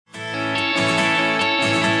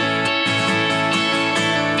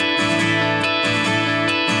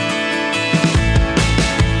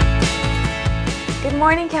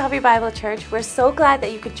morning, Calvary Bible Church. We're so glad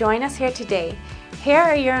that you could join us here today. Here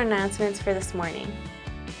are your announcements for this morning.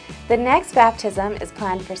 The next baptism is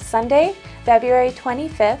planned for Sunday, February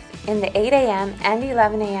 25th in the 8 a.m. and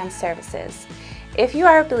 11 a.m. services. If you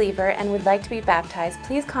are a believer and would like to be baptized,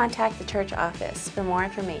 please contact the church office for more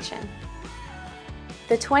information.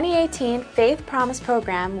 The 2018 Faith Promise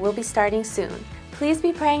Program will be starting soon. Please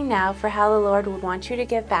be praying now for how the Lord would want you to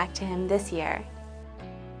give back to Him this year.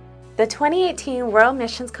 The 2018 World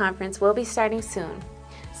Missions Conference will be starting soon.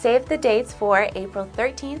 Save the dates for April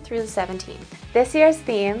 13th through the 17th. This year's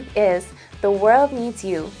theme is The World Needs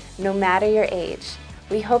You, no matter your age.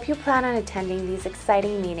 We hope you plan on attending these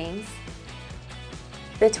exciting meetings.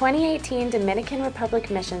 The 2018 Dominican Republic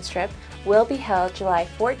Missions Trip will be held July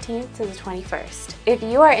 14th to the 21st. If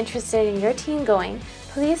you are interested in your team going,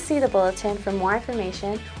 please see the bulletin for more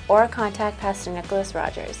information or contact Pastor Nicholas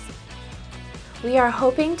Rogers. We are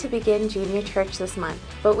hoping to begin junior church this month,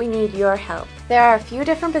 but we need your help. There are a few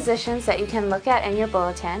different positions that you can look at in your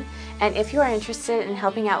bulletin, and if you are interested in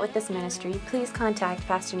helping out with this ministry, please contact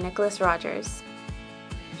Pastor Nicholas Rogers.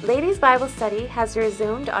 Ladies Bible Study has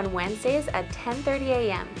resumed on Wednesdays at 10:30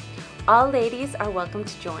 a.m. All ladies are welcome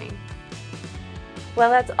to join. Well,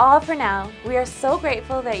 that's all for now. We are so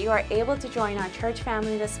grateful that you are able to join our church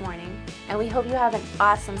family this morning, and we hope you have an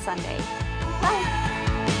awesome Sunday. Bye!